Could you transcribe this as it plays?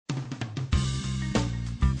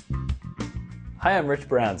Hi, I'm Rich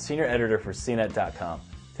Brown, Senior Editor for CNET.com.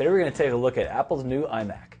 Today we're going to take a look at Apple's new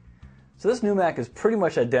iMac. So this new Mac is pretty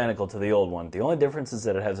much identical to the old one. The only difference is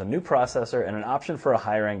that it has a new processor and an option for a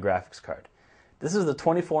higher-end graphics card. This is the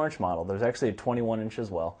 24-inch model. There's actually a 21-inch as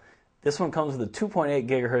well. This one comes with a 2.8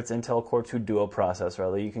 GHz Intel Core 2 Duo processor,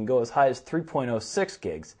 although you can go as high as 3.06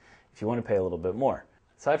 gigs if you want to pay a little bit more.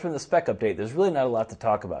 Aside from the spec update, there's really not a lot to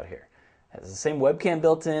talk about here. It has the same webcam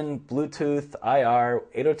built in, Bluetooth, IR,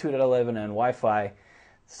 802.11, and Wi-Fi.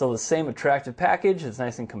 Still the same attractive package. It's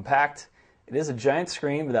nice and compact. It is a giant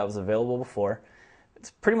screen, but that was available before.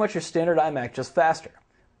 It's pretty much your standard iMac, just faster.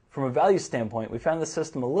 From a value standpoint, we found the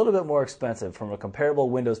system a little bit more expensive from a comparable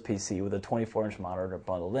Windows PC with a 24-inch monitor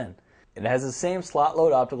bundled in. It has the same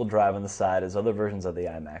slot-load optical drive on the side as other versions of the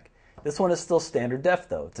iMac. This one is still standard def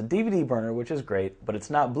though. It's a DVD burner, which is great, but it's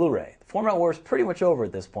not Blu-ray. The format war is pretty much over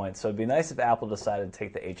at this point, so it'd be nice if Apple decided to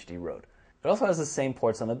take the HD road. It also has the same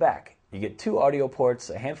ports on the back. You get 2 audio ports,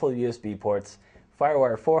 a handful of USB ports,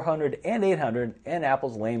 FireWire 400 and 800, and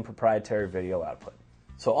Apple's lame proprietary video output.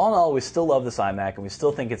 So all in all, we still love this iMac and we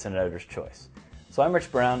still think it's an editor's choice. So I'm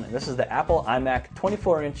Rich Brown, and this is the Apple iMac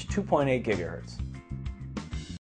 24-inch 2.8 GHz.